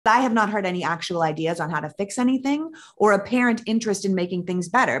I have not heard any actual ideas on how to fix anything or apparent interest in making things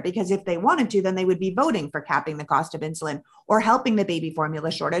better, because if they wanted to, then they would be voting for capping the cost of insulin or helping the baby formula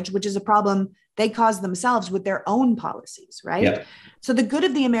shortage, which is a problem they caused themselves with their own policies, right? Yep. So the good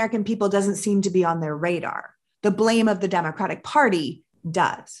of the American people doesn't seem to be on their radar. The blame of the Democratic Party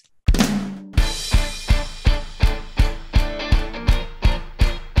does.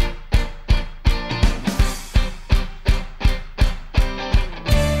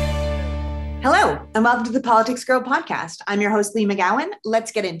 Hello, and welcome to the Politics Girl podcast. I'm your host, Lee McGowan.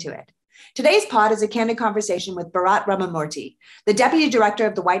 Let's get into it. Today's pod is a candid conversation with Bharat Ramamurti, the Deputy Director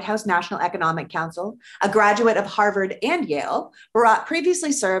of the White House National Economic Council, a graduate of Harvard and Yale. Bharat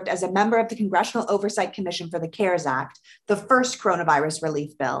previously served as a member of the Congressional Oversight Commission for the CARES Act, the first coronavirus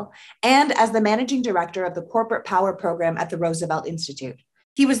relief bill, and as the Managing Director of the Corporate Power Program at the Roosevelt Institute.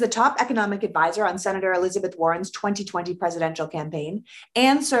 He was the top economic advisor on Senator Elizabeth Warren's 2020 presidential campaign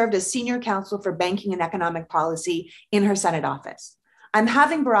and served as senior counsel for banking and economic policy in her Senate office. I'm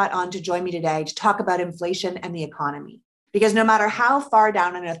having Bharat on to join me today to talk about inflation and the economy. Because no matter how far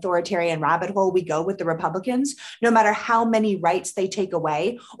down an authoritarian rabbit hole we go with the Republicans, no matter how many rights they take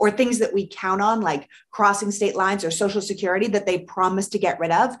away or things that we count on, like crossing state lines or Social Security that they promise to get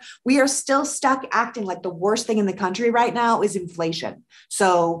rid of, we are still stuck acting like the worst thing in the country right now is inflation.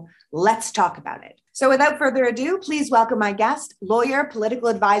 So let's talk about it. So without further ado, please welcome my guest, lawyer, political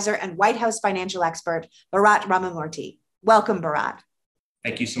advisor, and White House financial expert, Bharat Ramamurti. Welcome, Bharat.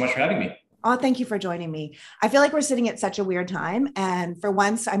 Thank you so much for having me. Oh, thank you for joining me. I feel like we're sitting at such a weird time. And for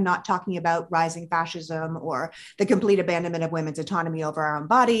once, I'm not talking about rising fascism or the complete abandonment of women's autonomy over our own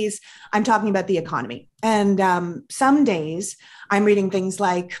bodies. I'm talking about the economy. And some days I'm reading things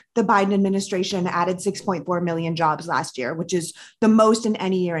like the Biden administration added 6.4 million jobs last year, which is the most in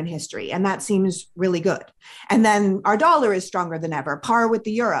any year in history. And that seems really good. And then our dollar is stronger than ever, par with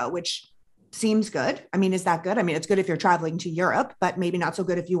the euro, which seems good. I mean, is that good? I mean, it's good if you're traveling to Europe, but maybe not so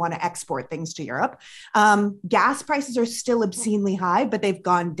good if you want to export things to Europe. Gas prices are still obscenely high, but they've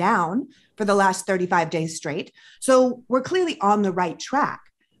gone down for the last 35 days straight. So we're clearly on the right track.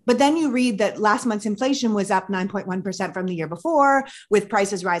 But then you read that last month's inflation was up 9.1% from the year before, with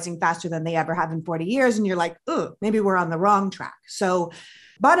prices rising faster than they ever have in 40 years. And you're like, oh, maybe we're on the wrong track. So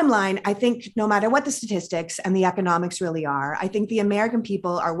bottom line, I think no matter what the statistics and the economics really are, I think the American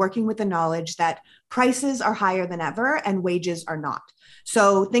people are working with the knowledge that prices are higher than ever and wages are not.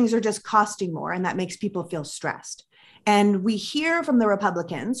 So things are just costing more, and that makes people feel stressed. And we hear from the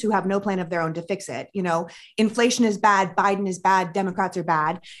Republicans, who have no plan of their own to fix it, inflation is bad, Biden is bad, Democrats are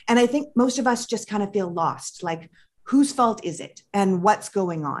bad. And I think most of us just kind of feel lost, like whose fault is it and what's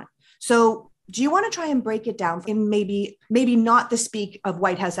going on? So do you want to try and break it down in maybe not the speak of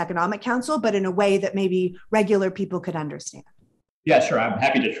White House Economic Council, but in a way that maybe regular people could understand? Yeah, sure. I'm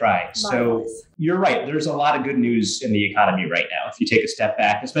happy to try. So you're right. There's a lot of good news in the economy right now. If you take a step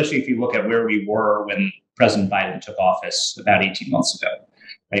back, especially if you look at where we were when President Biden took office about 18 months ago,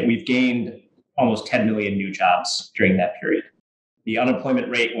 right? We've gained almost 10 million new jobs during that period. The unemployment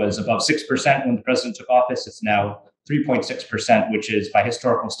rate was above 6% when the president took office. It's now 3.6%, which is by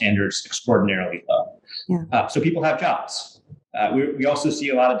historical standards extraordinarily low. Yeah. So people have jobs. We also see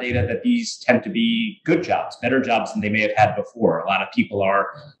a lot of data that these tend to be good jobs, better jobs than they may have had before. A lot of people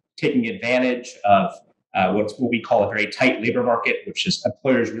are taking advantage of what we call a very tight labor market, which is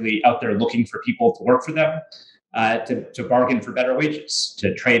employers really out there looking for people to work for them, to bargain for better wages,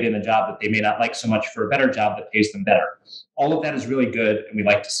 to trade in a job that they may not like so much for a better job that pays them better. All of that is really good, and we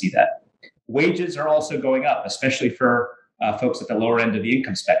like to see that. Wages are also going up, especially for folks at the lower end of the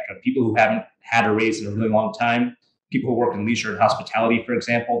income spectrum, people who haven't had a raise in a really long time, people who work in leisure and hospitality, for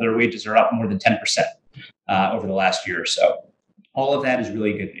example, their wages are up more than 10% over the last year or so. All of that is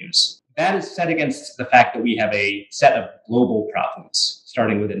really good news. That is set against the fact that we have a set of global problems,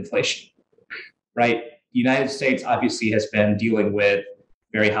 starting with inflation, right? The United States obviously has been dealing with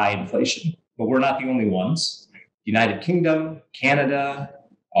very high inflation, but we're not the only ones. The United Kingdom, Canada,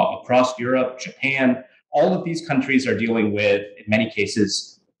 across Europe, Japan, all of these countries are dealing with, in many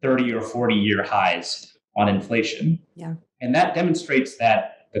cases, 30 or 40-year highs on inflation. Yeah. And that demonstrates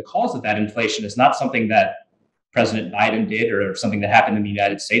that the cause of that inflation is not something that President Biden did or something that happened in the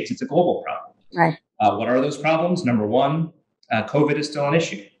United States. It's a global problem. Right. What are those problems? Number one, COVID is still an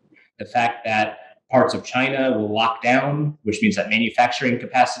issue. The fact that parts of China will lock down, which means that manufacturing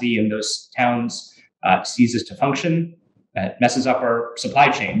capacity in those towns ceases to function. That messes up our supply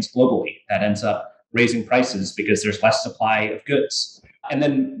chains globally. That ends up raising prices because there's less supply of goods. And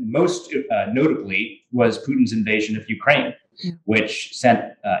then most notably was Putin's invasion of Ukraine, which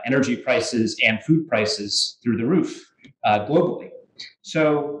sent energy prices and food prices through the roof globally.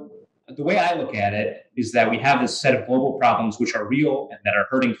 So the way I look at it is that we have this set of global problems which are real and that are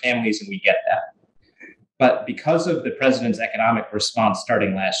hurting families, and we get that. But because of the president's economic response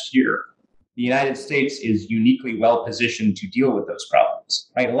starting last year, the United States is uniquely well positioned to deal with those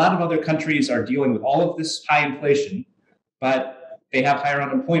problems. Right? A lot of other countries are dealing with all of this high inflation, but they have higher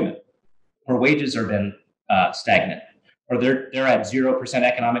unemployment, or wages have been stagnant, or they're at 0%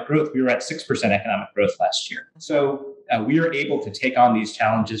 economic growth. We were at 6% economic growth last year. So we are able to take on these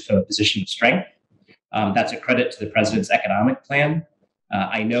challenges from a position of strength. That's a credit to the president's economic plan.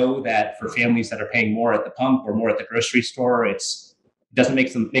 I know that for families that are paying more at the pump or more at the grocery store, it doesn't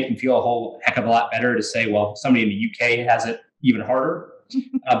make them feel a whole heck of a lot better to say, well, somebody in the UK has it even harder.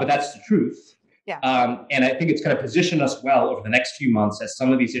 But that's the truth. Yeah. And I think it's going to position us well over the next few months as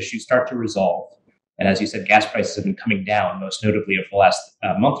some of these issues start to resolve. And as you said, gas prices have been coming down, most notably over the last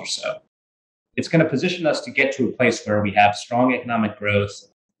month or so. It's going to position us to get to a place where we have strong economic growth,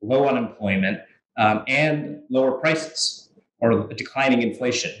 low unemployment, and lower prices, or declining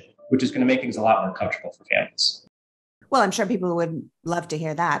inflation, which is going to make things a lot more comfortable for families. Well, I'm sure people would love to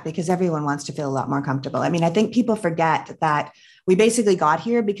hear that because everyone wants to feel a lot more comfortable. I mean, I think people forget that we basically got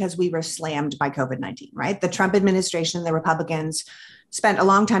here because we were slammed by COVID-19, right? The Trump administration, the Republicans spent a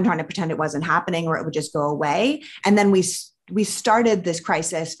long time trying to pretend it wasn't happening or it would just go away. And then we started this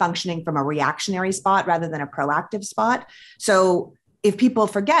crisis functioning from a reactionary spot rather than a proactive spot. So if people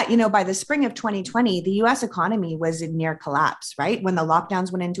forget, by the spring of 2020, the US economy was in near collapse, right? When the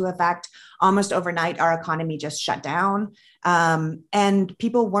lockdowns went into effect, almost overnight, our economy just shut down. And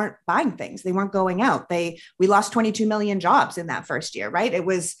people weren't buying things. They weren't going out. We lost 22 million jobs in that first year, right?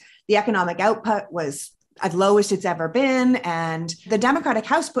 The economic output was at lowest it's ever been. And the Democratic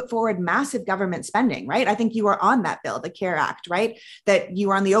House put forward massive government spending, right? I think you were on that bill, the CARE Act, right? That you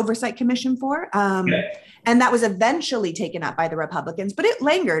were on the Oversight Commission for. And that was eventually taken up by the Republicans, but it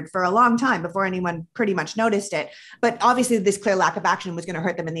lingered for a long time before anyone pretty much noticed it. But obviously this clear lack of action was going to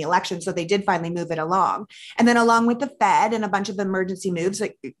hurt them in the election. So they did finally move it along. And then along with the Fed and a bunch of emergency moves,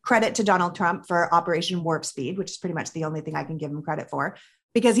 like credit to Donald Trump for Operation Warp Speed, which is pretty much the only thing I can give him credit for,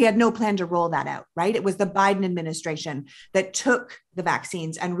 because he had no plan to roll that out, right? It was the Biden administration that took the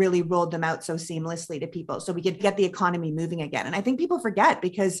vaccines and really rolled them out so seamlessly to people so we could get the economy moving again. And I think people forget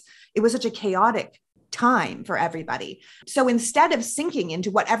because it was such a chaotic time for everybody. So instead of sinking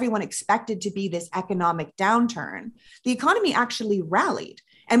into what everyone expected to be this economic downturn, the economy actually rallied.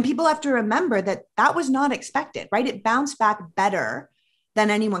 And people have to remember that that was not expected, right? It bounced back better than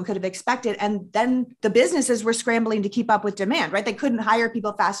anyone could have expected. And then the businesses were scrambling to keep up with demand, right? They couldn't hire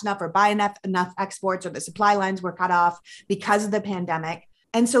people fast enough or buy enough exports, or the supply lines were cut off because of the pandemic.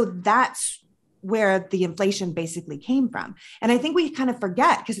 And so that's where the inflation basically came from. And I think we kind of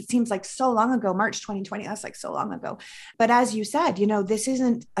forget because it seems like so long ago, March 2020, that's like so long ago. But as you said, this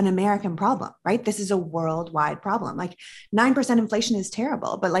isn't an American problem, right? This is a worldwide problem. Like 9% inflation is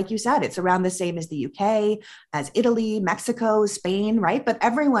terrible. But like you said, it's around the same as the UK, as Italy, Mexico, Spain, right? But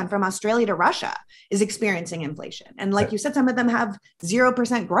everyone from Australia to Russia is experiencing inflation. And like you said, some of them have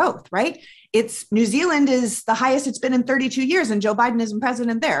 0% growth, right? New Zealand is the highest it's been in 32 years and Joe Biden isn't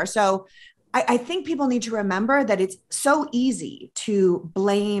president there. So I think people need to remember that it's so easy to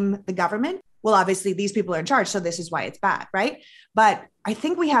blame the government. Well, obviously, these people are in charge, so this is why it's bad, right? But I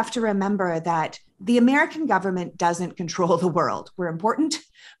think we have to remember that the American government doesn't control the world. We're important,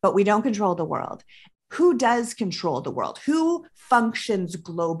 but we don't control the world. Who does control the world? Who functions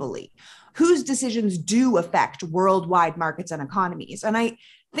globally? Whose decisions do affect worldwide markets and economies? And I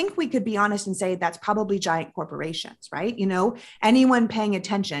think we could be honest and say that's probably giant corporations, right? Anyone paying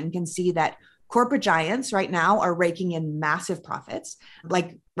attention can see that corporate giants right now are raking in massive profits,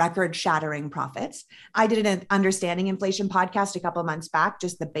 like record-shattering profits. I did an Understanding Inflation podcast a couple of months back,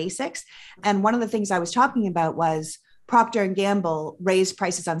 just the basics. And one of the things I was talking about was Procter & Gamble raised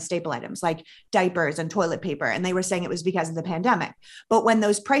prices on staple items like diapers and toilet paper, and they were saying it was because of the pandemic. But when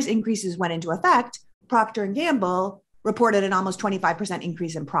those price increases went into effect, Procter & Gamble reported an almost 25%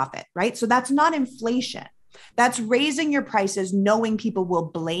 increase in profit, right? So that's not inflation. That's raising your prices knowing people will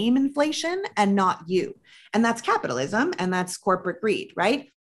blame inflation and not you. And that's capitalism and that's corporate greed, right?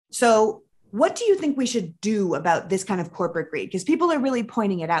 So what do you think we should do about this kind of corporate greed? Because people are really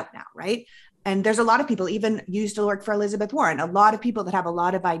pointing it out now, right? And there's a lot of people, even used to work for Elizabeth Warren, a lot of people that have a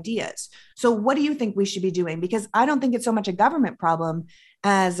lot of ideas. So what do you think we should be doing? Because I don't think it's so much a government problem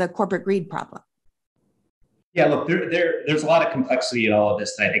as a corporate greed problem. Yeah, look, there's a lot of complexity in all of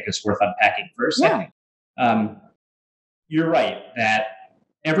this that I think is worth unpacking for a second. You're right that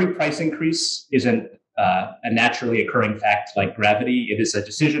every price increase isn't a naturally occurring fact like gravity. It is a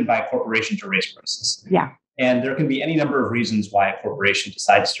decision by a corporation to raise prices. Yeah. And there can be any number of reasons why a corporation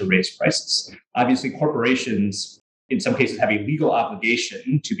decides to raise prices. Obviously, corporations, in some cases, have a legal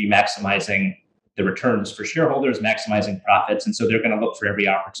obligation to be maximizing the returns for shareholders, maximizing profits. And so they're going to look for every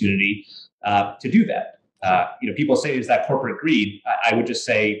opportunity to do that. People say, is that corporate greed? I would just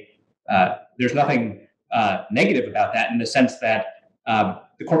say there's nothing negative about that in the sense that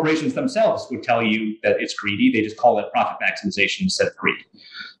the corporations themselves would tell you that it's greedy. They just call it profit maximization instead of greed.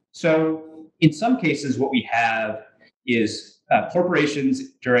 So in some cases, what we have is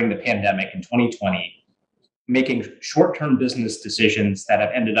corporations during the pandemic in 2020 making short-term business decisions that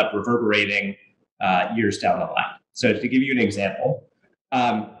have ended up reverberating years down the line. So to give you an example,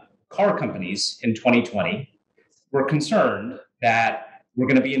 car companies in 2020 were concerned that we're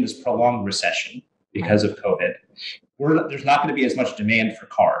going to be in this prolonged recession because of COVID. There's not going to be as much demand for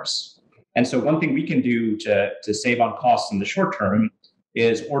cars. And so one thing we can do to save on costs in the short term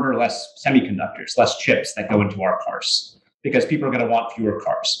is order less semiconductors, less chips that go into our cars, because people are going to want fewer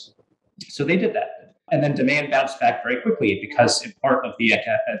cars. So they did that. And then demand bounced back very quickly because in part of the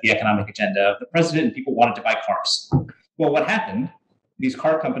economic agenda of the president, and people wanted to buy cars. Well, what happened? These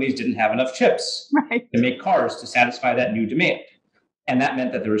car companies didn't have enough chips to make cars to satisfy that new demand. And that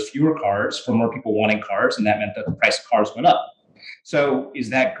meant that there was fewer cars for more people wanting cars, and that meant that the price of cars went up. So is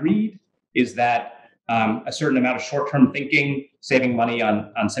that greed? Is that a certain amount of short-term thinking, saving money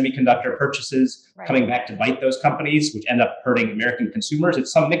on semiconductor purchases, coming back to bite those companies, which end up hurting American consumers?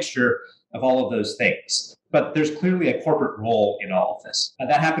 It's some mixture of all of those things. But there's clearly a corporate role in all of this.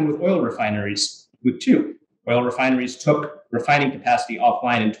 That happened with oil refineries too. Oil refineries took refining capacity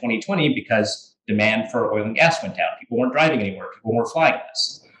offline in 2020 because demand for oil and gas went down. People weren't driving anymore. People weren't flying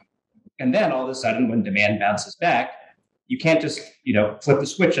less. And then all of a sudden, when demand bounces back, you can't just, flip the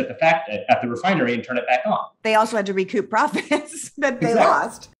switch at the refinery and turn it back on. They also had to recoup profits that they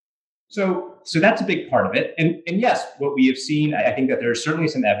lost. So that's a big part of it. And yes, what we have seen, I think that there's certainly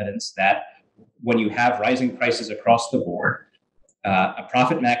some evidence that when you have rising prices across the board, a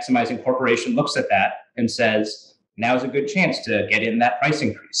profit maximizing corporation looks at that and says, now's a good chance to get in that price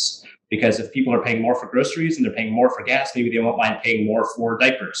increase. Because if people are paying more for groceries and they're paying more for gas, maybe they won't mind paying more for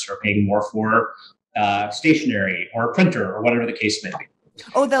diapers or paying more for stationery or a printer or whatever the case may be.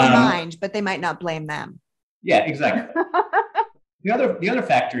 Oh, they'll mind, but they might not blame them. Yeah, exactly. The other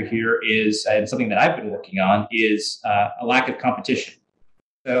factor here is, and something that I've been working on, is a lack of competition.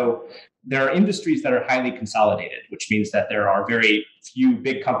 So there are industries that are highly consolidated, which means that there are very few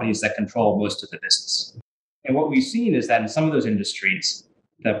big companies that control most of the business. And what we've seen is that in some of those industries,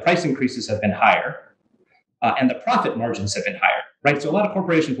 the price increases have been higher and the profit margins have been higher, right? So a lot of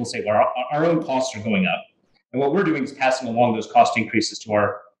corporations will say, well, our own costs are going up. And what we're doing is passing along those cost increases to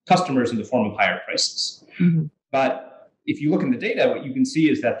our customers in the form of higher prices. Mm-hmm. But if you look in the data, what you can see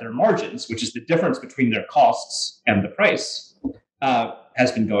is that their margins, which is the difference between their costs and the price,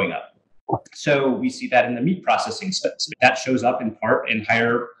 has been going up. So we see that in the meat processing space. That shows up in part in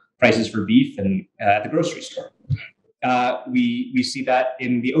higher prices for beef and at the grocery store. We see that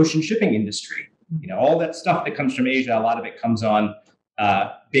in the ocean shipping industry. All that stuff that comes from Asia, a lot of it comes on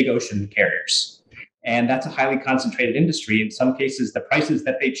big ocean carriers. And that's a highly concentrated industry. In some cases, the prices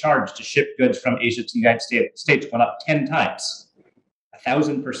that they charge to ship goods from Asia to the United States went up 10 times,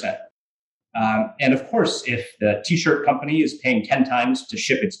 1,000%. And of course, if the t-shirt company is paying 10 times to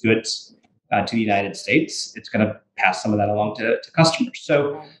ship its goods to the United States, it's going to pass some of that along to customers.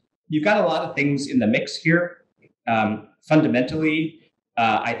 So you've got a lot of things in the mix here. Fundamentally,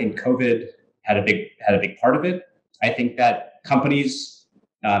 I think COVID had a big part of it. I think that companies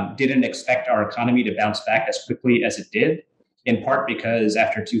didn't expect our economy to bounce back as quickly as it did, in part because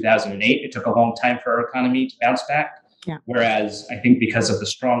after 2008, it took a long time for our economy to bounce back. Yeah. Whereas I think because of the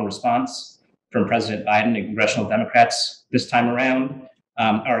strong response from President Biden and congressional Democrats this time around,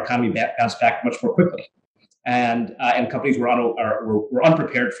 our economy bounced back much more quickly. And companies were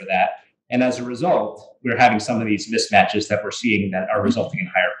unprepared for that. And as a result, we're having some of these mismatches that we're seeing that are resulting in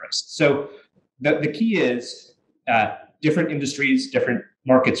higher prices. So the key is different industries, different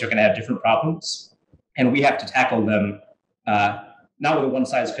markets are going to have different problems. And we have to tackle them not with a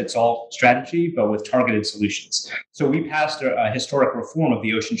one-size-fits-all strategy, but with targeted solutions. So we passed a historic reform of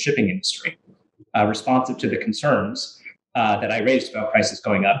the ocean shipping industry, responsive to the concerns that I raised about prices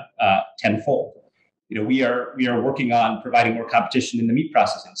going up tenfold. We are working on providing more competition in the meat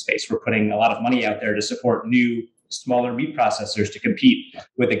processing space. We're putting a lot of money out there to support new, smaller meat processors to compete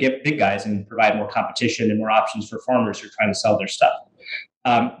with the big guys and provide more competition and more options for farmers who are trying to sell their stuff.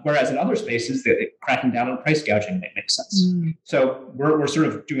 Whereas in other spaces, cracking down on price gouging makes sense. So we're sort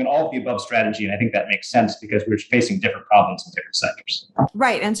of doing all of the above strategy, and I think that makes sense because we're facing different problems in different sectors.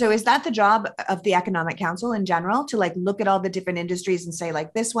 Right. And so is that the job of the Economic Council in general, to like look at all the different industries and say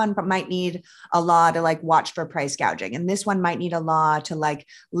like this one might need a law to like watch for price gouging, and this one might need a law to like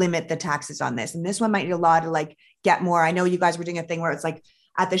limit the taxes on this, and this one might need a law to like get more. I know you guys were doing a thing where it's like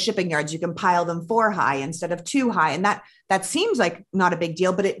at the shipping yards, you can pile them 4 high instead of 2 high. And that seems like not a big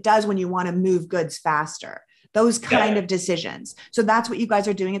deal, but it does when you want to move goods faster, those kind of decisions. So that's what you guys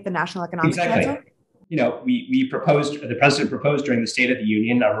are doing at the National Economic Council? You know, the president proposed during the State of the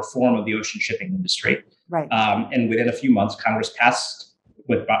Union a reform of the ocean shipping industry. Right. And within a few months, Congress passed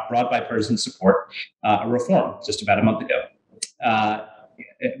with broad bipartisan support a reform just about a month ago.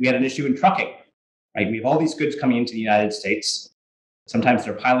 We had an issue in trucking, right? We have all these goods coming into the United States. Sometimes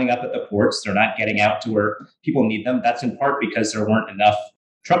they're piling up at the ports. They're not getting out to where people need them. That's in part because there weren't enough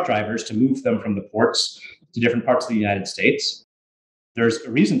truck drivers to move them from the ports to different parts of the United States. There's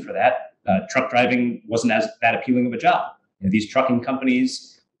a reason for that. Truck driving wasn't that appealing of a job. You know, these trucking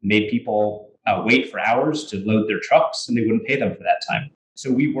companies made people wait for hours to load their trucks, and they wouldn't pay them for that time.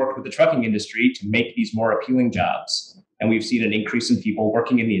 So we worked with the trucking industry to make these more appealing jobs. And we've seen an increase in people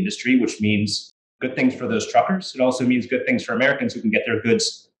working in the industry, which means good things for those truckers. It also means good things for Americans who can get their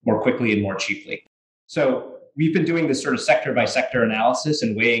goods more quickly and more cheaply. So we've been doing this sort of sector by sector analysis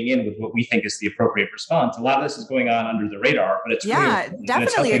and weighing in with what we think is the appropriate response. A lot of this is going on under the radar, but it's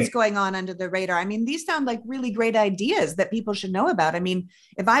definitely it's going on under the radar. I mean, these sound like really great ideas that people should know about. I mean,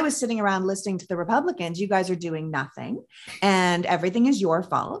 if I was sitting around listening to the Republicans, you guys are doing nothing and everything is your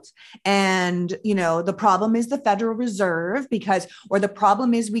fault. And, you know, the problem is the Federal Reserve or the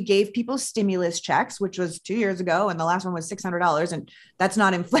problem is we gave people stimulus checks, which was 2 years ago. And the last one was $600. And that's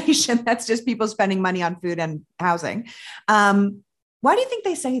not inflation. That's just people spending money on food and housing. Why do you think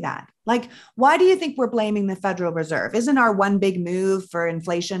they say that? Like, why do you think we're blaming the Federal Reserve? Isn't our one big move for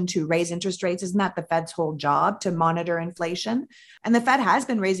inflation to raise interest rates? Isn't that the Fed's whole job, to monitor inflation? And the Fed has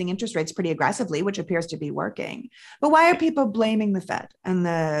been raising interest rates pretty aggressively, which appears to be working. But why are people blaming the Fed and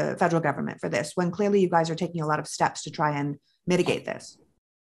the federal government for this when clearly you guys are taking a lot of steps to try and mitigate this?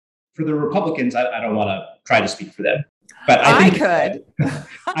 For the Republicans, I don't want to try to speak for them, but I think that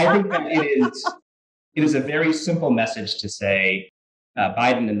it is a very simple message to say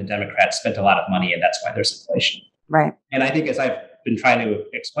Biden and the Democrats spent a lot of money, and that's why there's inflation. Right. And I think, as I've been trying to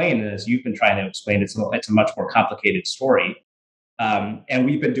explain, and as you've been trying to explain, it's a much more complicated story. And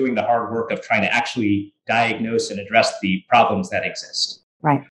we've been doing the hard work of trying to actually diagnose and address the problems that exist.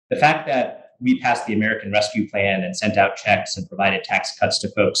 Right. The fact that we passed the American Rescue Plan and sent out checks and provided tax cuts to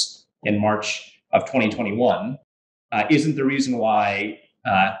folks in March of 2021 isn't the reason why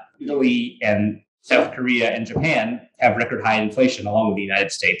Italy and South Korea and Japan have record high inflation along with the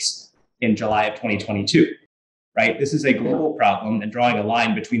United States in July of 2022, right? This is a global problem, and drawing a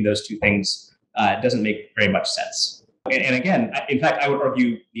line between those two things doesn't make very much sense. And again, in fact, I would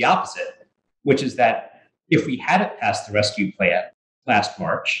argue the opposite, which is that if we hadn't passed the rescue plan last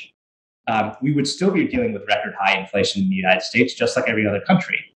March, we would still be dealing with record high inflation in the United States, just like every other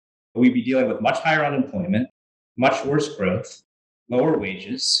country. We'd be dealing with much higher unemployment, much worse growth, lower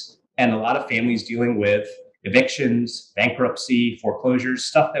wages, and a lot of families dealing with evictions, bankruptcy, foreclosures,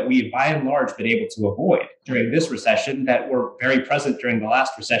 stuff that we've by and large been able to avoid during this recession that were very present during the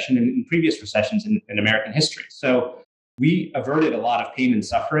last recession and in previous recessions in American history. So we averted a lot of pain and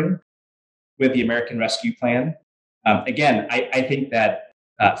suffering with the American Rescue Plan. Again, I think that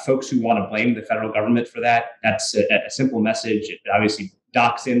folks who want to blame the federal government for that, that's a simple message. It obviously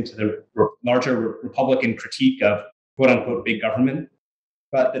docks into the larger Republican critique of quote unquote big government.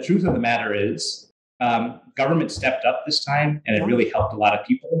 But the truth of the matter is, government stepped up this time, and it really helped a lot of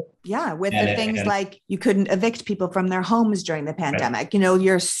people. Yeah, with the things like you couldn't evict people from their homes during the pandemic. Right. You know,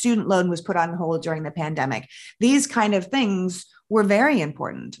 your student loan was put on hold during the pandemic. These kind of things were very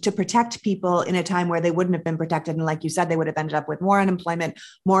important to protect people in a time where they wouldn't have been protected. And like you said, they would have ended up with more unemployment,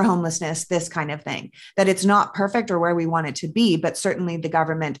 more homelessness, this kind of thing. That it's not perfect or where we want it to be, but certainly the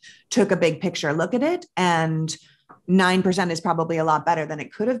government took a big picture look at it, and 9% is probably a lot better than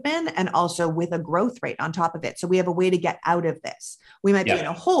it could have been, and also with a growth rate on top of it. So we have a way to get out of this. We might be in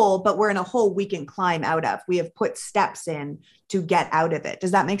a hole, but we're in a hole we can climb out of. We have put steps in to get out of it.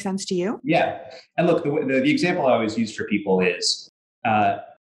 Does that make sense to you? Yeah. And look, the example I always use for people is at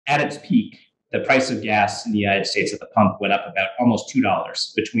its peak, the price of gas in the United States at the pump went up about almost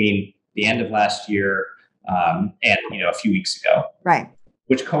 $2 between the end of last year and a few weeks ago. Right.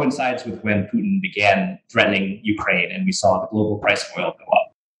 Which coincides with when Putin began threatening Ukraine, and we saw the global price of oil go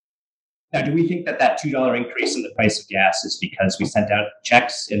up. Now, do we think that that $2 increase in the price of gas is because we sent out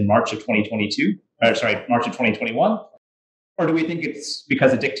checks in March of 2022, March of 2021? Or do we think it's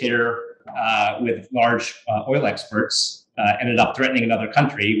because a dictator with large oil exports ended up threatening another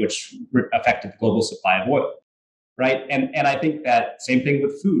country, which affected the global supply of oil, right? And I think that same thing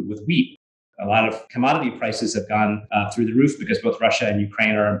with food, with wheat. A lot of commodity prices have gone through the roof because both Russia and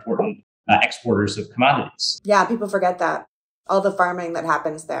Ukraine are important exporters of commodities. Yeah, people forget that. All the farming that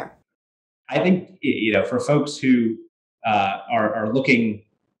happens there. I think, for folks who are looking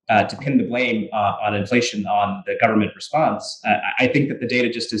to pin the blame on inflation on the government response, I think that the data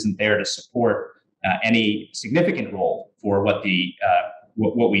just isn't there to support any significant role for what we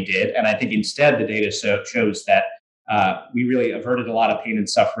did. And I think instead the data shows that we really averted a lot of pain and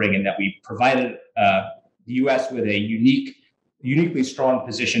suffering, and that we provided the U.S. with a uniquely strong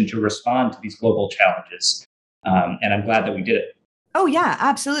position to respond to these global challenges. And I'm glad that we did it. Oh, yeah,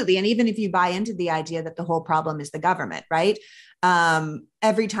 absolutely. And even if you buy into the idea that the whole problem is the government, right?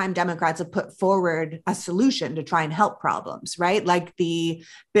 Every time Democrats have put forward a solution to try and help problems, right? Like the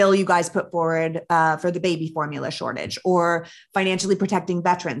bill you guys put forward for the baby formula shortage, or financially protecting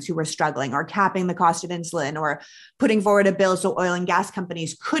veterans who were struggling, or capping the cost of insulin, or putting forward a bill so oil and gas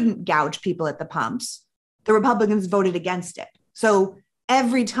companies couldn't gouge people at the pumps. The Republicans voted against it. So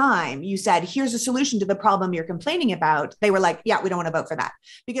every time you said, here's a solution to the problem you're complaining about, they were like, yeah, we don't want to vote for that.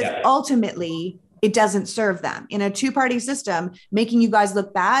 Because ultimately, it doesn't serve them. In a two-party system, making you guys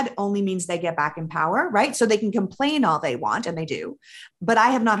look bad only means they get back in power, right? So they can complain all they want, and they do. But I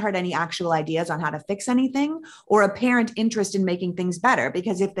have not heard any actual ideas on how to fix anything or apparent interest in making things better.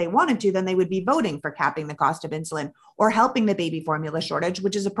 Because if they wanted to, then they would be voting for capping the cost of insulin or helping the baby formula shortage,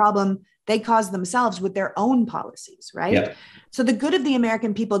 which is a problem they caused themselves with their own policies, right? Yep. So the good of the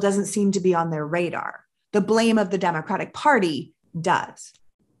American people doesn't seem to be on their radar. The blame of the Democratic Party does.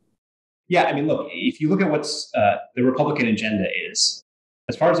 Yeah, I mean, look, if you look at what's the Republican agenda is,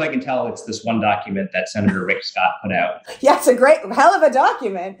 as far as I can tell, it's this one document that Senator Rick Scott put out. Yeah, it's a hell of a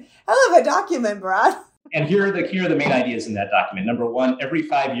document, Brad. And here are the main ideas in that document. Number one, every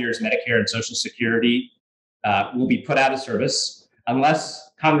 5 years, Medicare and Social Security will be put out of service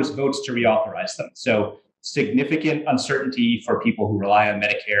unless Congress votes to reauthorize them. So significant uncertainty for people who rely on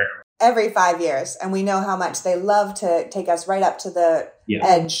Medicare. Every 5 years. And we know how much they love to take us right up to the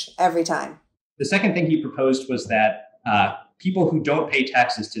edge every time. The second thing he proposed was that people who don't pay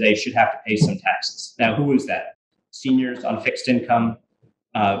taxes today should have to pay some taxes. Now, who is that? Seniors on fixed income,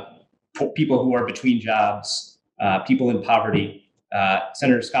 people who are between jobs, people in poverty.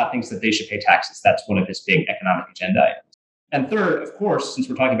 Senator Scott thinks that they should pay taxes. That's one of his big economic agenda items. And third, of course, since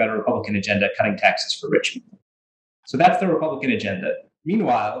we're talking about a Republican agenda, cutting taxes for rich people. So that's the Republican agenda.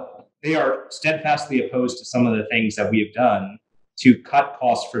 Meanwhile, they are steadfastly opposed to some of the things that we have done to cut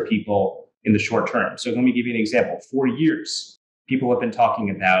costs for people in the short term. So let me give you an example. For years, people have been talking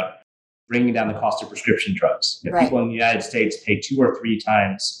about bringing down the cost of prescription drugs. Right. People in the United States pay 2 or 3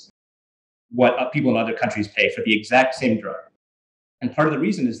 times what people in other countries pay for the exact same drug. And part of the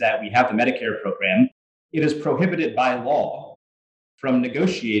reason is that we have the Medicare program. It is prohibited by law from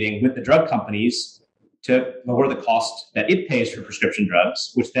negotiating with the drug companies to lower the cost that it pays for prescription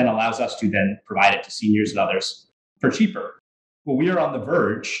drugs, which then allows us to then provide it to seniors and others for cheaper. Well, we are on the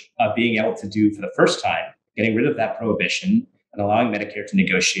verge of being able to do, for the first time, getting rid of that prohibition and allowing Medicare to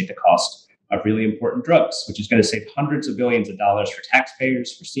negotiate the cost of really important drugs, which is going to save hundreds of billions of dollars for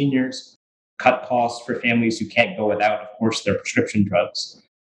taxpayers, for seniors, cut costs for families who can't go without, of course, their prescription drugs.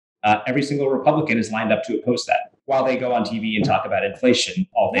 Every single Republican is lined up to oppose that while they go on TV and talk about inflation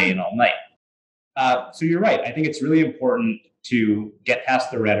all day and all night. So you're right. I think it's really important to get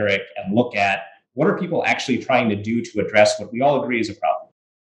past the rhetoric and look at what are people actually trying to do to address what we all agree is a problem.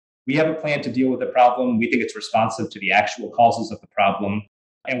 We have a plan to deal with the problem. We think it's responsive to the actual causes of the problem.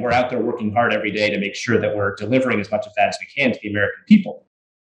 And we're out there working hard every day to make sure that we're delivering as much of that as we can to the American people.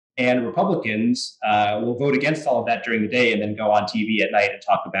 And Republicans will vote against all of that during the day and then go on TV at night and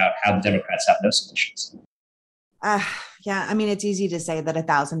talk about how the Democrats have no solutions. Yeah, I mean, it's easy to say that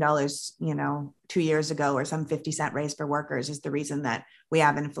 $1,000, 2 years ago, or some 50-cent raise for workers is the reason that we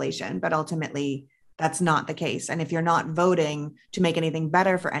have inflation. But ultimately, that's not the case. And if you're not voting to make anything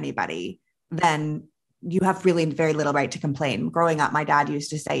better for anybody, then you have really very little right to complain. Growing up, my dad used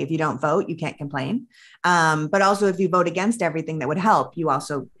to say, if you don't vote, you can't complain. But also, if you vote against everything that would help, you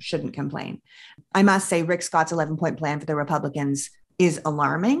also shouldn't complain. I must say, Rick Scott's 11-point plan for the Republicans is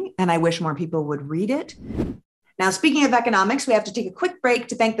alarming, and I wish more people would read it. Now, speaking of economics, we have to take a quick break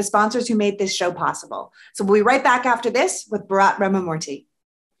to thank the sponsors who made this show possible. So we'll be right back after this with Bharat Ramamurti.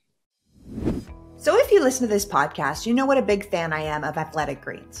 So if you listen to this podcast, you know what a big fan I am of athletic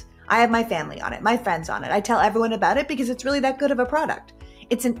greens. I have my family on it, my friends on it. I tell everyone about it because it's really that good of a product.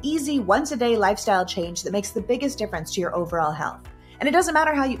 It's an easy once-a-day lifestyle change that makes the biggest difference to your overall health. And it doesn't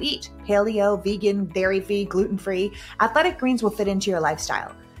matter how you eat, paleo, vegan, dairy-free, gluten-free, Athletic Greens will fit into your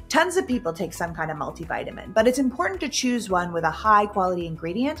lifestyle. Tons of people take some kind of multivitamin, but it's important to choose one with a high-quality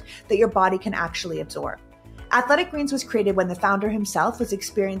ingredient that your body can actually absorb. Athletic Greens was created when the founder himself was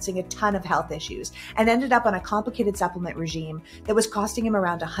experiencing a ton of health issues and ended up on a complicated supplement regime that was costing him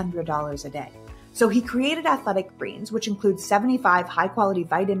around $100 a day. So he created Athletic Greens, which includes 75 high-quality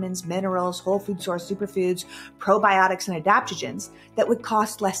vitamins, minerals, whole food source superfoods, probiotics, and adaptogens that would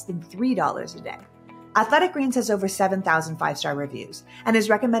cost less than $3 a day. Athletic Greens has over 7,000 five-star reviews and is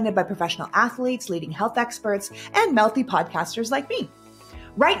recommended by professional athletes, leading health experts, and healthy podcasters like me.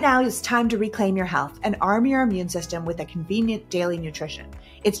 Right now, it's time to reclaim your health and arm your immune system with a convenient daily nutrition.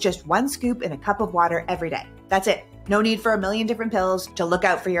 It's just 1 scoop in a cup of water every day. That's it. No need for a million different pills to look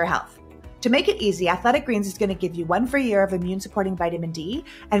out for your health. To make it easy, Athletic Greens is going to give you 1 free year of immune-supporting vitamin D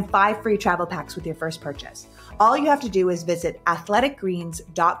and 5 free travel packs with your first purchase. All you have to do is visit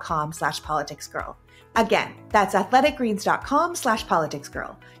athleticgreens.com/politicsgirl. Again, that's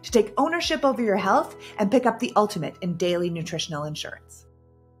athleticgreens.com/politicsgirl to take ownership over your health and pick up the ultimate in daily nutritional insurance.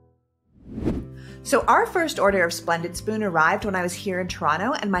 So our first order of Splendid Spoon arrived when I was here in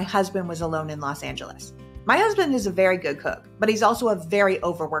Toronto and my husband was alone in Los Angeles. My husband is a very good cook, but he's also a very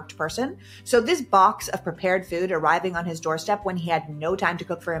overworked person. So this box of prepared food arriving on his doorstep when he had no time to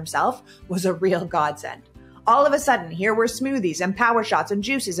cook for himself was a real godsend. All of a sudden, here were smoothies and power shots and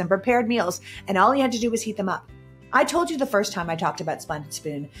juices and prepared meals, and all he had to do was heat them up. I told you the first time I talked about Splendid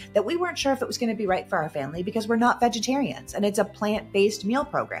Spoon that we weren't sure if it was going to be right for our family because we're not vegetarians and it's a plant-based meal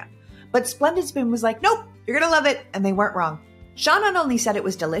program. But Splendid Spoon was like, nope, you're going to love it, and they weren't wrong. Sean not only said it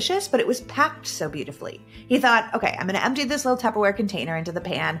was delicious, but it was packed so beautifully. He thought, okay, I'm going to empty this little Tupperware container into the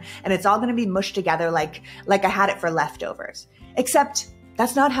pan, and it's all going to be mushed together like I had it for leftovers. Except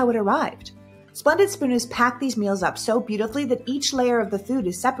that's not how it arrived. Splendid Spoon has packed these meals up so beautifully that each layer of the food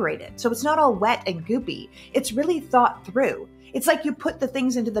is separated, so it's not all wet and goopy. It's really thought through. It's like you put the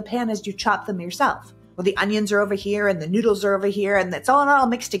things into the pan as you chop them yourself. Well, the onions are over here, and the noodles are over here, and it's all not all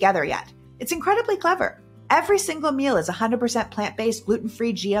mixed together yet. It's incredibly clever. Every single meal is 100% plant-based,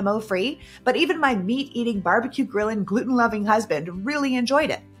 gluten-free, GMO-free, but even my meat-eating, barbecue-grilling, gluten-loving husband really enjoyed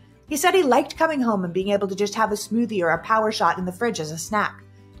it. He said he liked coming home and being able to just have a smoothie or a power shot in the fridge as a snack.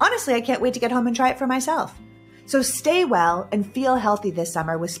 Honestly, I can't wait to get home and try it for myself. So stay well and feel healthy this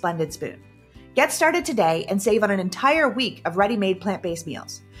summer with Splendid Spoon. Get started today and save on an entire week of ready-made plant-based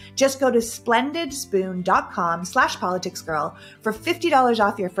meals. Just go to splendidspoon.com/politicsgirl for $50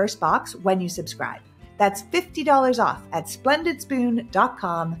 off your first box when you subscribe. That's $50 off at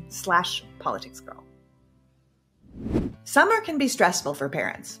splendidspoon.com/politicsgirl. Summer can be stressful for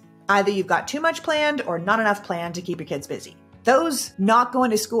parents. Either you've got too much planned or not enough planned to keep your kids busy. Those not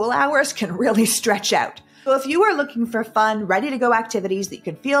going to school hours can really stretch out. So if you are looking for fun, ready-to-go activities that you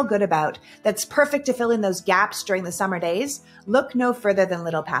can feel good about, that's perfect to fill in those gaps during the summer days, look no further than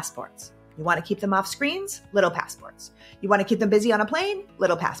Little Passports. You want to keep them off screens? Little Passports. You want to keep them busy on a plane?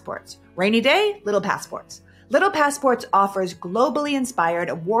 Little Passports. Rainy day? Little Passports. Little Passports offers globally inspired,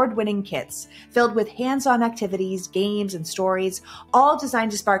 award-winning kits filled with hands-on activities, games, and stories, all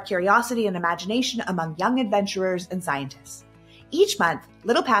designed to spark curiosity and imagination among young adventurers and scientists. Each month,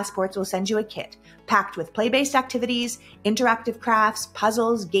 Little Passports will send you a kit packed with play-based activities, interactive crafts,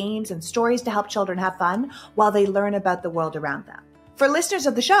 puzzles, games, and stories to help children have fun while they learn about the world around them. For listeners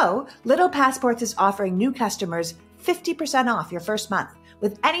of the show, Little Passports is offering new customers 50% off your first month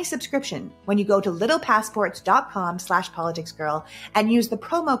with any subscription when you go to littlepassports.com/politicsgirl and use the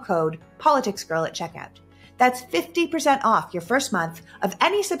promo code politicsgirl at checkout. That's 50% off your first month of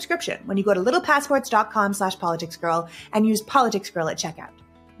any subscription when you go to littlepassports.com/politicsgirl and use politicsgirl at checkout.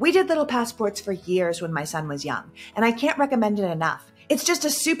 We did Little Passports for years when my son was young, and I can't recommend it enough. It's just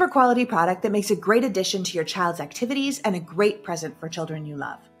a super quality product that makes a great addition to your child's activities and a great present for children you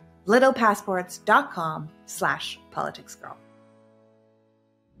love. littlepassports.com/politicsgirl.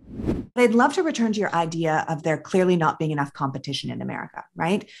 I'd love to return to your idea of there clearly not being enough competition in America,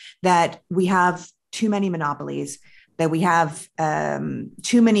 right? That we have too many monopolies, that we have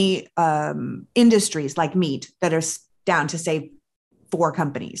too many industries like meat that are down to say 4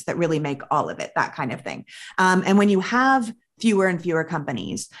 companies that really make all of it, that kind of thing. And when you have fewer and fewer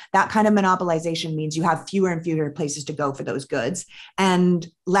companies, that kind of monopolization means you have fewer and fewer places to go for those goods and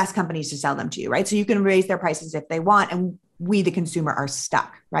less companies to sell them to you, right? So you can raise their prices if they want, and we, the consumer, are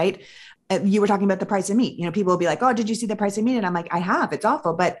stuck, right? You were talking about the price of meat. You know, people will be like, oh, did you see the price of meat? And I'm like, I have, it's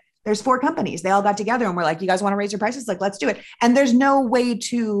awful, but There's 4 companies. They all got together and were like, you guys want to raise your prices? Like, let's do it. And there's no way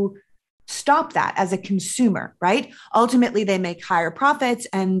to stop that as a consumer, right? Ultimately, they make higher profits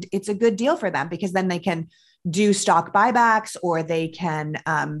and it's a good deal for them because then they can do stock buybacks or they can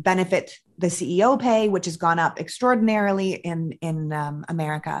benefit the CEO pay, which has gone up extraordinarily in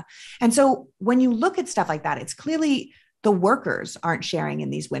America. And so when you look at stuff like that, it's clearly the workers aren't sharing in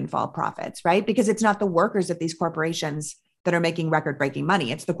these windfall profits, right? Because it's not the workers at these corporations that are making record-breaking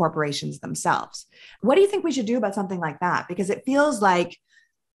money. It's the corporations themselves. What do you think we should do about something like that? Because it feels like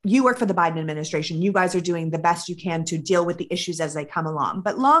you work for the Biden administration. You guys are doing the best you can to deal with the issues as they come along.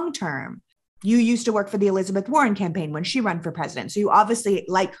 But long term, you used to work for the Elizabeth Warren campaign when she ran for president. So you obviously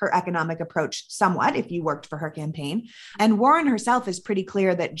like her economic approach somewhat if you worked for her campaign. And Warren herself is pretty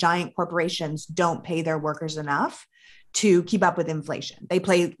clear that giant corporations don't pay their workers enough to keep up with inflation. They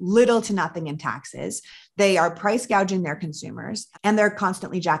pay little to nothing in taxes. They are price gouging their consumers and they're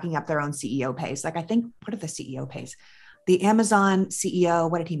constantly jacking up their own CEO pays. Like I think, what are the CEO pays? The Amazon CEO,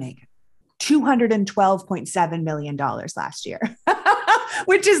 what did he make? $212.7 million last year,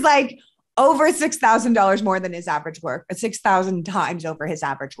 which is like over $6,000 more than his average work, 6,000 times over his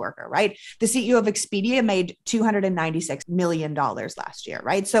average worker, right? The CEO of Expedia made $296 million last year,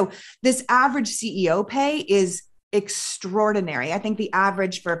 right? So this average CEO pay is extraordinary. I think the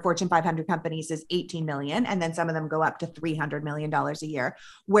average for Fortune 500 companies is 18 million, and then some of them go up to $300 million a year,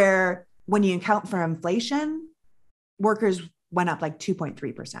 where when you account for inflation, workers went up like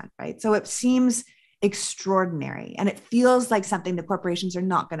 2.3%, right? So it seems extraordinary. And it feels like something the corporations are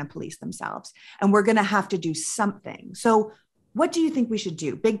not going to police themselves. And we're going to have to do something. So what do you think we should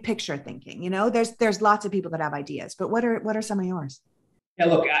do? Big picture thinking, there's lots of people that have ideas, but what are some of yours? Yeah,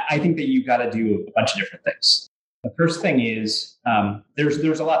 look, I think that you've got to do a bunch of different things. The first thing is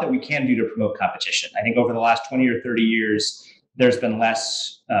there's a lot that we can do to promote competition. I think over the last 20 or 30 years, there's been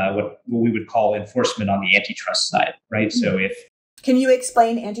less what we would call enforcement on the antitrust side, right? Mm-hmm. Can you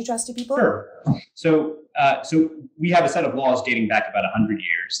explain antitrust to people? Sure. So we have a set of laws dating back about 100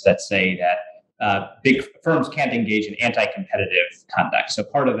 years that say that big firms can't engage in anti-competitive conduct. So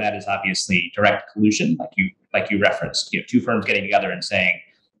part of that is obviously direct collusion, like you referenced. Two firms getting together and saying,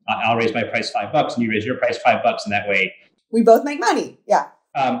 "I'll raise my price $5, and you raise your price $5, and that way we both make money." Yeah.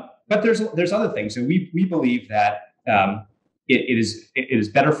 But there's other things, and we believe that it is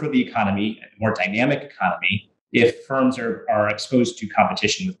better for the economy, a more dynamic economy, if firms are exposed to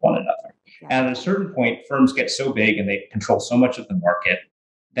competition with one another. Yeah. And at a certain point, firms get so big and they control so much of the market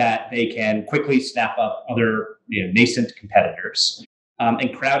that they can quickly snap up other nascent competitors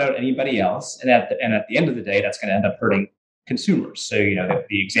and crowd out anybody else. And at the end of the day, that's going to end up hurting consumers. So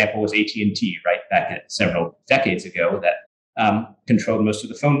the example was AT&T, right, back at several decades ago, that controlled most of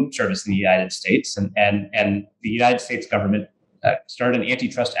the phone service in the United States, and the United States government started an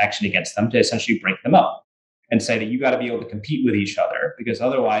antitrust action against them to essentially break them up and say that you got to be able to compete with each other, because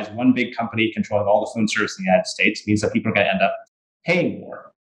otherwise one big company controlling all the phone service in the United States means that people are going to end up paying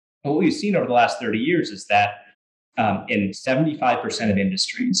more. But what we've seen over the last 30 years is that in 75% of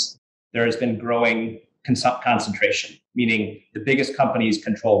industries, there has been growing concentration, meaning the biggest companies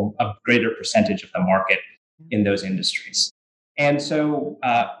control a greater percentage of the market in those industries. And so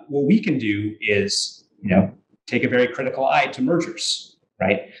what we can do is, take a very critical eye to mergers,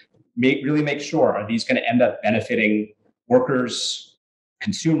 right? Really make sure, are these going to end up benefiting workers,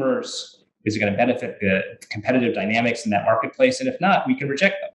 consumers? Is it going to benefit the competitive dynamics in that marketplace? And if not, we can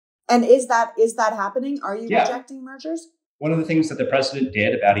reject them. And is that happening? Are you rejecting mergers? One of the things that the president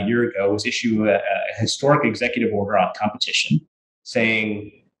did about a year ago was issue a historic executive order on competition,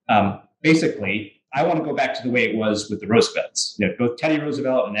 saying, basically, I want to go back to the way it was with the Roosevelts. Both Teddy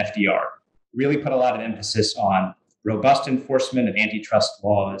Roosevelt and FDR really put a lot of emphasis on robust enforcement of antitrust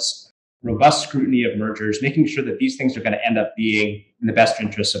laws, robust scrutiny of mergers, making sure that these things are going to end up being in the best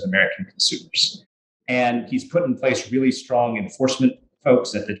interests of American consumers. And he's put in place really strong enforcement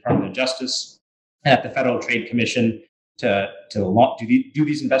folks at the Department of Justice and at the Federal Trade Commission to do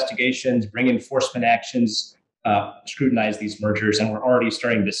these investigations, bring enforcement actions, scrutinize these mergers. And we're already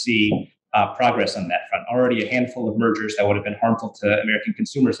starting to see progress on that front. Already a handful of mergers that would have been harmful to American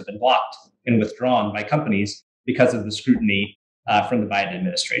consumers have been blocked and withdrawn by companies because of the scrutiny from the Biden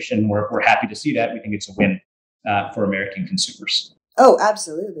administration. We're happy to see that. We think it's a win for American consumers. Oh,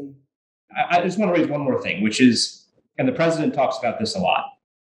 absolutely. I just want to raise one more thing, which is, and the president talks about this a lot.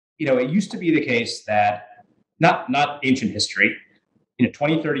 It used to be the case that, not ancient history,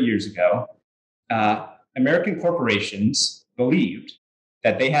 20, 30 years ago, American corporations believed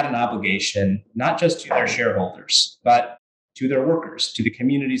that they had an obligation not just to their shareholders, but to their workers, to the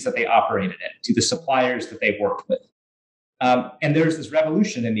communities that they operated in, to the suppliers that they worked with. And there's this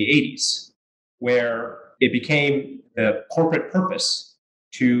revolution in the 80s where it became the corporate purpose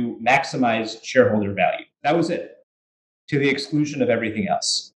to maximize shareholder value. That was it, to the exclusion of everything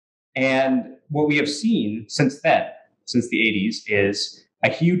else. And what we have seen since then, since the 80s, is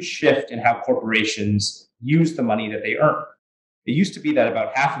a huge shift in how corporations use the money that they earn. It used to be that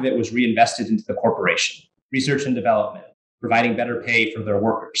about half of it was reinvested into the corporation, research and development, providing better pay for their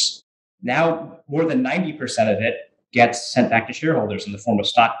workers. Now, more than 90% of it gets sent back to shareholders in the form of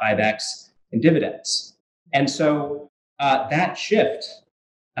stock buybacks and dividends. And so that shift,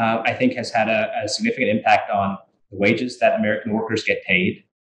 I think, has had a significant impact on the wages that American workers get paid.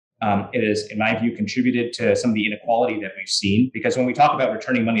 It has, in my view, contributed to some of the inequality that we've seen. Because when we talk about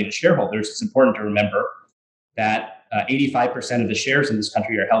returning money to shareholders, it's important to remember that 85% of the shares in this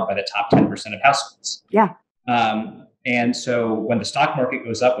country are held by the top 10% of households. Yeah. And so when the stock market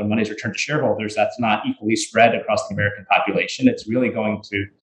goes up, when money is returned to shareholders, that's not equally spread across the American population. It's really going to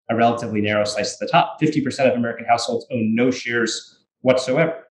a relatively narrow slice at the top. 50% of American households own no shares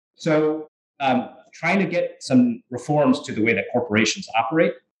whatsoever. So trying to get some reforms to the way that corporations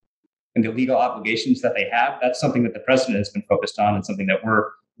operate and the legal obligations that they have, that's something that the president has been focused on and something that we're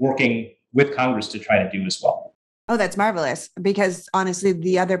working with Congress to try to do as well. Oh, that's marvelous. Because honestly,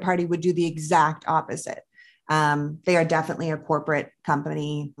 the other party would do the exact opposite. They are definitely a corporate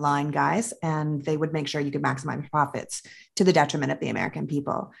company line guys, and they would make sure you could maximize profits to the detriment of the American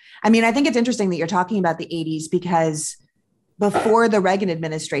people. I mean, I think it's interesting that you're talking about the 80s because before the Reagan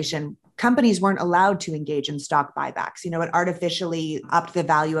administration, companies weren't allowed to engage in stock buybacks. You know, it artificially upped the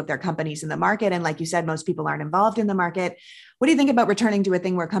value of their companies in the market. And like you said, most people aren't involved in the market. What do you think about returning to a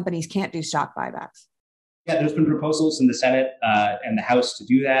thing where companies can't do stock buybacks? Yeah, there's been proposals in the Senate and the House to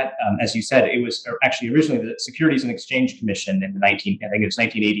do that. As you said, it was actually originally the Securities and Exchange Commission in I think it was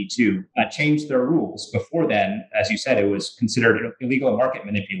 1982, changed their rules. Before then, as you said, it was considered illegal market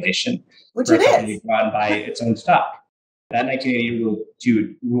manipulation, which it is, to go out and buy its own stock. That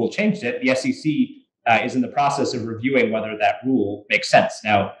 1982 rule changed it. The SEC is in the process of reviewing whether that rule makes sense.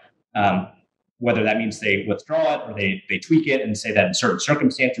 Now, whether that means they withdraw it or they tweak it and say that in certain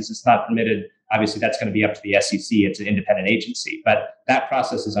circumstances it's not permitted, obviously that's going to be up to the SEC. It's an independent agency, but that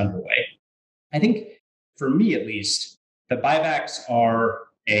process is underway. I think, for me at least, the buybacks are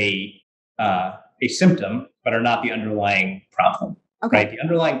a symptom, but are not the underlying problem. Okay. Right? The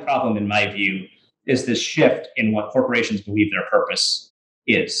underlying problem, in my view, is this shift in what corporations believe their purpose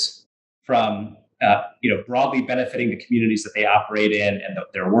is, from broadly benefiting the communities that they operate in and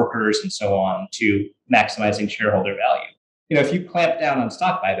their workers and so on, to maximizing shareholder value. If you clamp down on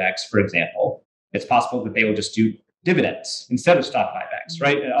stock buybacks, for example, it's possible that they will just do dividends instead of stock buybacks,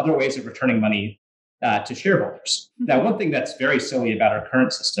 right? And other ways of returning money to shareholders. Now, one thing that's very silly about our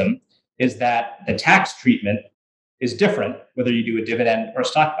current system is that the tax treatment is different whether you do a dividend or a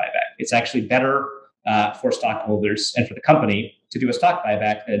stock buyback. It's actually better for stockholders and for the company to do a stock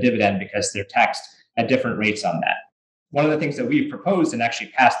buyback than a dividend because they're taxed at different rates on that. One of the things that we've proposed and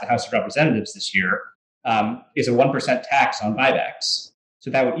actually passed the House of Representatives this year is a 1% tax on buybacks. So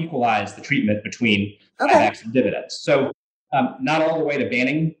that would equalize the treatment between buybacks and dividends. So not all the way to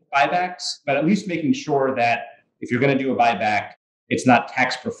banning buybacks, but at least making sure that if you're going to do a buyback, it's not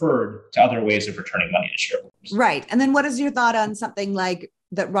tax preferred to other ways of returning money to shareholders. Right. And then what is your thought on something like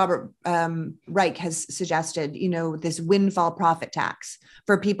that Robert Reich has suggested, this windfall profit tax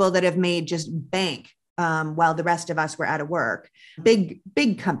for people that have made just bank while the rest of us were out of work? Big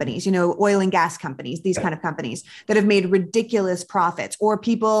companies, oil and gas companies, these kind of companies that have made ridiculous profits, or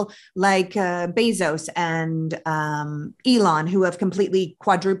people like Bezos and Elon who have completely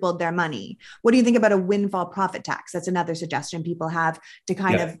quadrupled their money. What do you think about a windfall profit tax? That's another suggestion people have to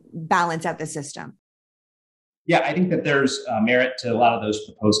kind of balance out the system. Yeah, I think that there's merit to a lot of those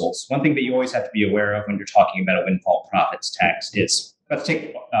proposals. One thing that you always have to be aware of when you're talking about a windfall profits tax is, let's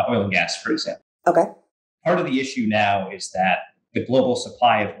take oil and gas, for example. Okay. Part of the issue now is that the global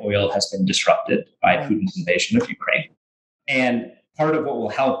supply of oil has been disrupted by Putin's invasion of Ukraine. And part of what will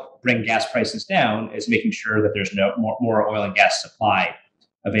help bring gas prices down is making sure that there's no more oil and gas supply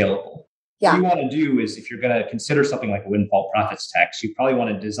available. Yeah. What you want to do is, if you're going to consider something like a windfall profits tax, you probably want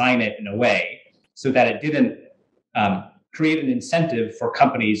to design it in a way so that it didn't create an incentive for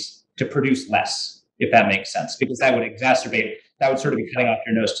companies to produce less, if that makes sense, because that would sort of be cutting off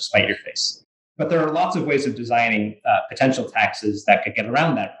your nose to spite your face. But there are lots of ways of designing potential taxes that could get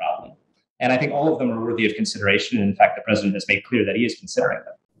around that problem. And I think all of them are worthy of consideration. And in fact, the president has made clear that he is considering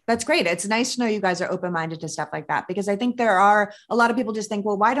them. That's great. It's nice to know you guys are open-minded to stuff like that, because I think there are a lot of people just think,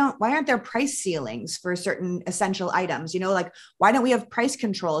 well, why aren't there price ceilings for certain essential items? Like, why don't we have price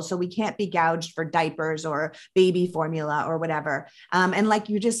controls so we can't be gouged for diapers or baby formula or whatever? And like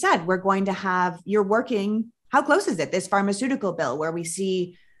you just said, you're working, how close is it, this pharmaceutical bill where we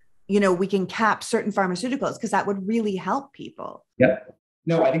see, we can cap certain pharmaceuticals, because that would really help people. Yep.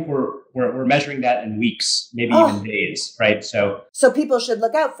 No, I think we're measuring that in weeks, maybe even days, right? So people should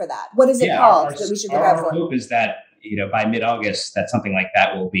look out for that. What is it called that we should look out for? Our hope is that by mid-August, that something like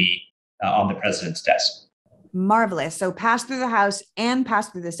that will be on the president's desk. Marvelous. So pass through the House and pass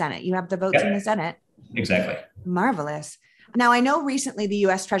through the Senate. You have the votes in the Senate. Exactly. Marvelous. Now, I know recently the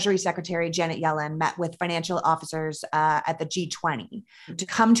U.S. Treasury Secretary Janet Yellen met with financial officers at the G20 to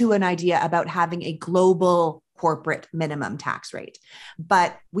come to an idea about having a global corporate minimum tax rate.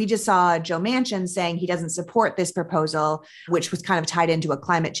 But we just saw Joe Manchin saying he doesn't support this proposal, which was kind of tied into a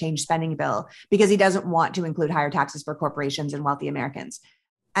climate change spending bill, because he doesn't want to include higher taxes for corporations and wealthy Americans.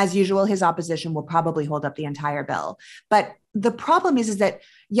 As usual, his opposition will probably hold up the entire bill. But the problem is that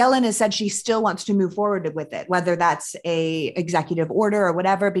Yellen has said she still wants to move forward with it, whether that's a executive order or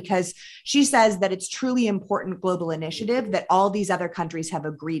whatever, because she says that it's truly important global initiative that all these other countries have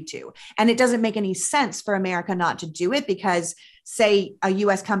agreed to. And it doesn't make any sense for America not to do it, because say a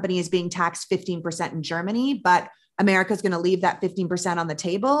US company is being taxed 15% in Germany, but America's going to leave that 15% on the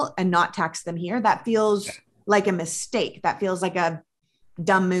table and not tax them here. That feels like a mistake. That feels like a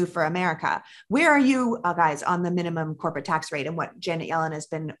dumb move for America. Where are you guys on the minimum corporate tax rate and what Janet Yellen has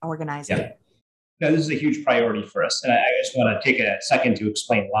been organizing? Yeah. No, this is a huge priority for us. And I just want to take a second to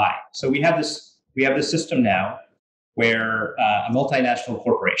explain why. So we have this system now where a multinational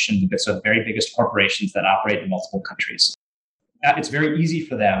corporation, so the very biggest corporations that operate in multiple countries, it's very easy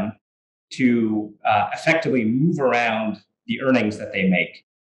for them to effectively move around the earnings that they make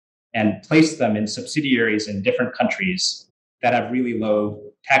and place them in subsidiaries in different countries that have really low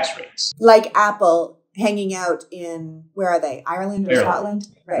tax rates. Like Apple hanging out in, where are they? Ireland or Scotland?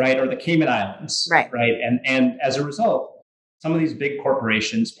 Right. Or the Cayman Islands. Right. And as a result, some of these big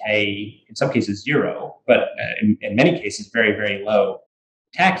corporations pay, in some cases, zero, but in many cases, very, very low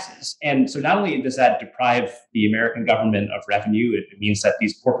taxes. And so not only does that deprive the American government of revenue, it means that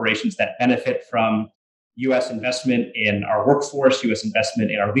these corporations that benefit from U.S. investment in our workforce, U.S. investment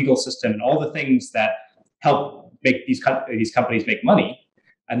in our legal system, and all the things that help make these companies make money,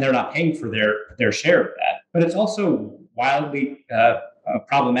 and they're not paying for their share of that. But it's also wildly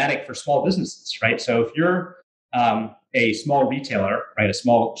problematic for small businesses, right? So if you're a small retailer, right, a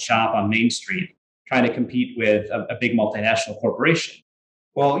small shop on Main Street, trying to compete with a big multinational corporation,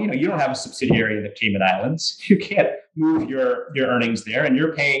 well, you don't have a subsidiary in the Cayman Islands. You can't move your earnings there, and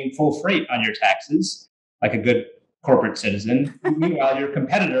you're paying full freight on your taxes like a good corporate citizen. Meanwhile, your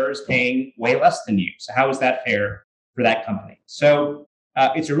competitor is paying way less than you. So how is that fair for that company? So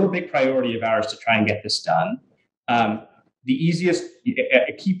it's a real big priority of ours to try and get this done. A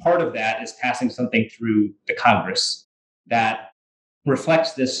key part of that is passing something through the Congress that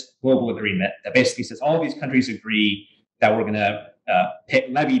reflects this global agreement that basically says all of these countries agree that we're going to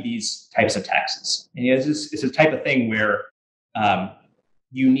levy these types of taxes. And it's a type of thing where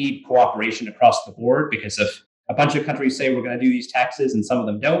you need cooperation across the board, because if a bunch of countries say we're going to do these taxes and some of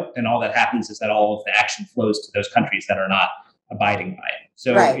them don't, then all that happens is that all of the action flows to those countries that are not abiding by it.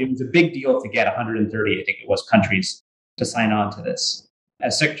 So It was a big deal to get 130, I think it was, countries to sign on to this.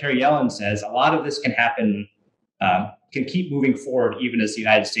 As Secretary Yellen says, a lot of this can happen, can keep moving forward even as the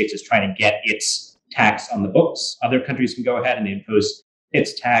United States is trying to get its tax on the books. Other countries can go ahead and impose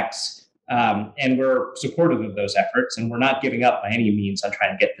its tax. And we're supportive of those efforts, and we're not giving up by any means on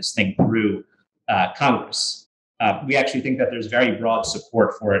trying to get this thing through Congress. We actually think that there's very broad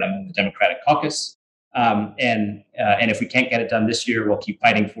support for it among the Democratic caucus. And if we can't get it done this year, we'll keep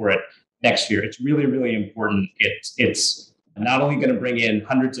fighting for it next year. It's really, really important. It's not only going to bring in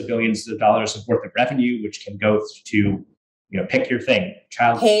hundreds of billions of dollars worth of revenue, which can go to, pick your thing,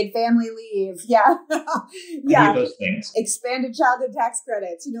 paid family leave. Yeah. Any of those things. Expanded childhood tax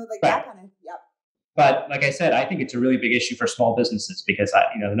credits, that kind of, yep. But like I said, I think it's a really big issue for small businesses, because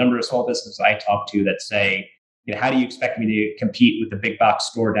the number of small businesses I talk to that say, how do you expect me to compete with the big box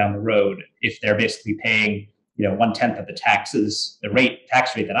store down the road if they're basically paying, 1/10 of the tax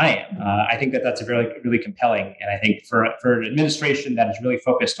rate that I am? I think that's a really, really compelling. And I think for an administration that is really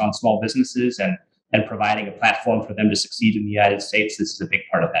focused on small businesses and providing a platform for them to succeed in the United States, this is a big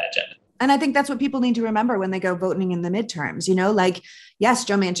part of that agenda. And I think that's what people need to remember when they go voting in the midterms, like, yes,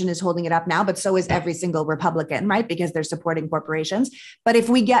 Joe Manchin is holding it up now, but so is every single Republican, right? Because they're supporting corporations. But if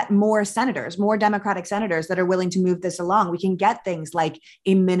we get more senators, more Democratic senators that are willing to move this along, we can get things like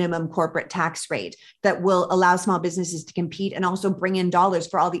a minimum corporate tax rate that will allow small businesses to compete and also bring in dollars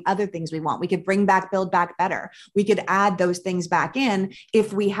for all the other things we want. We could bring back Build Back Better. We could add those things back in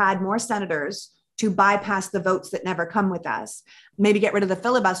if we had more senators to bypass the votes that never come with us, maybe get rid of the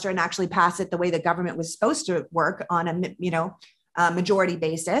filibuster and actually pass it the way the government was supposed to work on a majority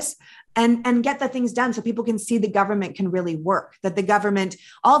basis, and get the things done so people can see the government can really work, that the government,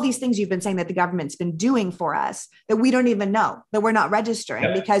 all these things you've been saying that the government's been doing for us that we don't even know, that we're not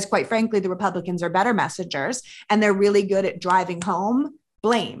registering because quite frankly, the Republicans are better messengers and they're really good at driving home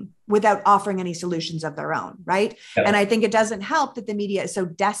blame without offering any solutions of their own, right? And I think it doesn't help that the media is so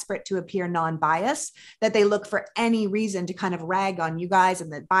desperate to appear non-biased that they look for any reason to kind of rag on you guys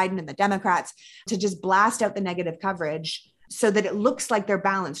and the Biden and the Democrats to just blast out the negative coverage so that it looks like they're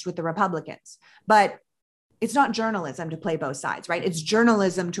balanced with the Republicans. But it's not journalism to play both sides, right? It's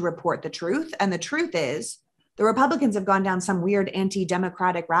journalism to report the truth. And the truth is, the Republicans have gone down some weird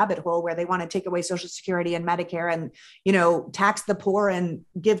anti-democratic rabbit hole where they want to take away Social Security and Medicare and, tax the poor and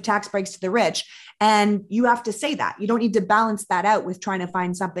give tax breaks to the rich. And you have to say that. You don't need to balance that out with trying to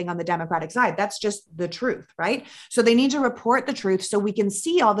find something on the Democratic side. That's just the truth, right? So they need to report the truth so we can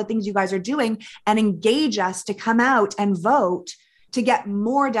see all the things you guys are doing and engage us to come out and vote to get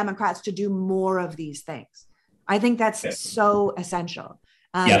more Democrats to do more of these things. I think that's so essential.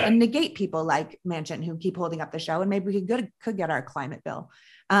 And negate people like Manchin who keep holding up the show. And maybe we could get our climate bill.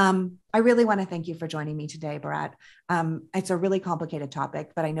 I really want to thank you for joining me today, Bharat. It's a really complicated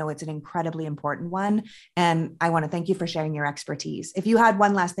topic, but I know it's an incredibly important one. And I want to thank you for sharing your expertise. If you had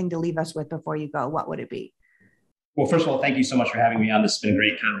one last thing to leave us with before you go, what would it be? Well, first of all, thank you so much for having me on. This has been a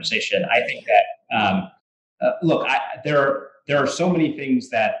great conversation. I think that, look, there are so many things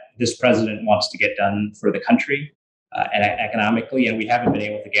that this president wants to get done for the country. And economically, and we haven't been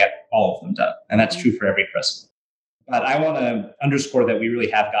able to get all of them done. And that's true for every president. But I want to underscore that we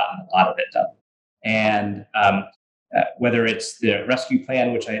really have gotten a lot of it done. And whether it's the rescue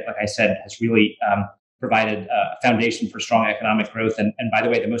plan, which, like I said, has really provided a foundation for strong economic growth, and by the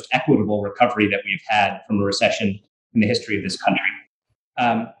way, the most equitable recovery that we've had from a recession in the history of this country,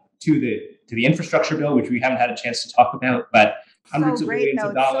 to the infrastructure bill, which we haven't had a chance to talk about, but hundreds of billions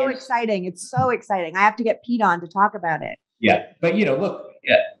of dollars. It's so exciting. It's so exciting. I have to get Pete on to talk about it. Yeah. But, look,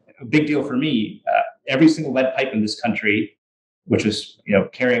 a big deal for me, every single lead pipe in this country, which was,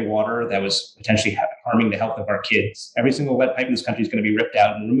 carrying water that was potentially harming the health of our kids, every single lead pipe in this country is going to be ripped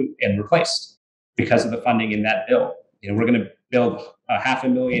out and replaced because of the funding in that bill. We're going to build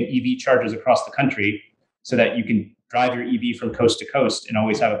 500,000 EV chargers across the country so that you can drive your EV from coast to coast and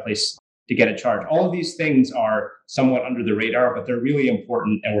always have a place to get a charge. All of these things are somewhat under the radar, but they're really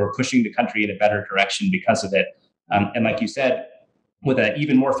important, and we're pushing the country in a better direction because of it. And like you said, with an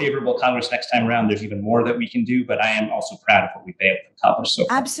even more favorable Congress next time around, there's even more that we can do, but I am also proud of what we've been able to accomplish so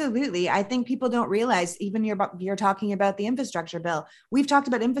far. Absolutely. I think people don't realize, even you're talking about the infrastructure bill. We've talked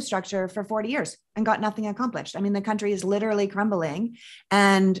about infrastructure for 40 years and got nothing accomplished. I mean, the country is literally crumbling,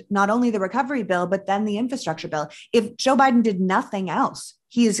 and not only the recovery bill, but then the infrastructure bill. If Joe Biden did nothing else,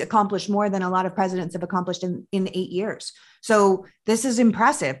 he's accomplished more than a lot of presidents have accomplished in 8 years. So this is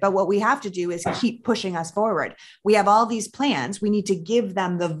impressive. But what we have to do is keep pushing us forward. We have all these plans. We need to give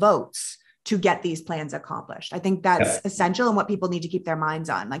them the votes to get these plans accomplished. I think that's essential, and what people need to keep their minds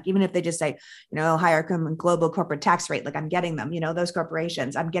on. Like, even if they just say, higher global corporate tax rate, like I'm getting them, those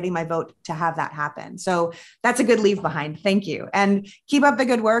corporations, I'm getting my vote to have that happen. So that's a good leave behind. Thank you. And keep up the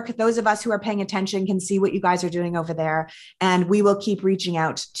good work. Those of us who are paying attention can see what you guys are doing over there. And we will keep reaching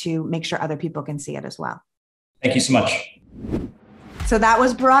out to make sure other people can see it as well. Thank you so much. So that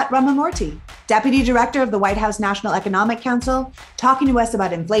was Bharat Ramamurti, Deputy Director of the White House National Economic Council, talking to us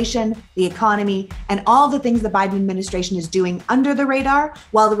about inflation, the economy, and all the things the Biden administration is doing under the radar,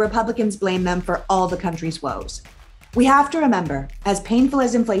 while the Republicans blame them for all the country's woes. We have to remember, as painful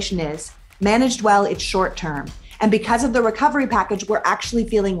as inflation is, managed well, it's short term. And because of the recovery package, we're actually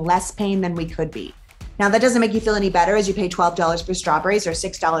feeling less pain than we could be. Now, that doesn't make you feel any better as you pay $12 for strawberries or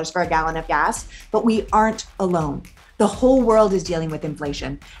 $6 for a gallon of gas, but we aren't alone. The whole world is dealing with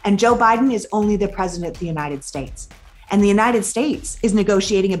inflation, and Joe Biden is only the president of the United States. And the United States is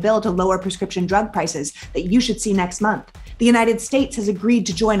negotiating a bill to lower prescription drug prices that you should see next month. The United States has agreed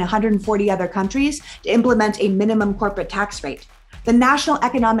to join 140 other countries to implement a minimum corporate tax rate. The National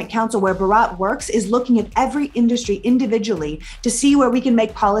Economic Council, where Bharat works, is looking at every industry individually to see where we can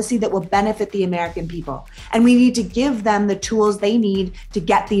make policy that will benefit the American people. And we need to give them the tools they need to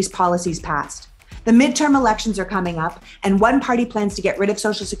get these policies passed. The midterm elections are coming up, and one party plans to get rid of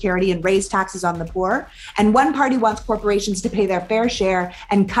Social Security and raise taxes on the poor, and one party wants corporations to pay their fair share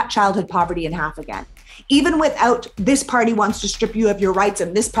and cut childhood poverty in half again. Even without this party wants to strip you of your rights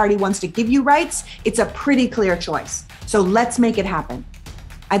and this party wants to give you rights, it's a pretty clear choice. So let's make it happen.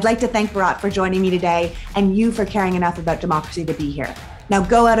 I'd like to thank Bharat for joining me today and you for caring enough about democracy to be here. Now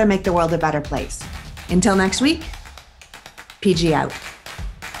go out and make the world a better place. Until next week, PG out.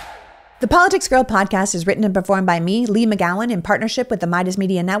 The Politics Girl podcast is written and performed by me, Lee McGowan, in partnership with the Midas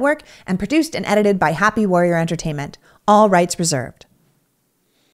Media Network, and produced and edited by Happy Warrior Entertainment. All rights reserved.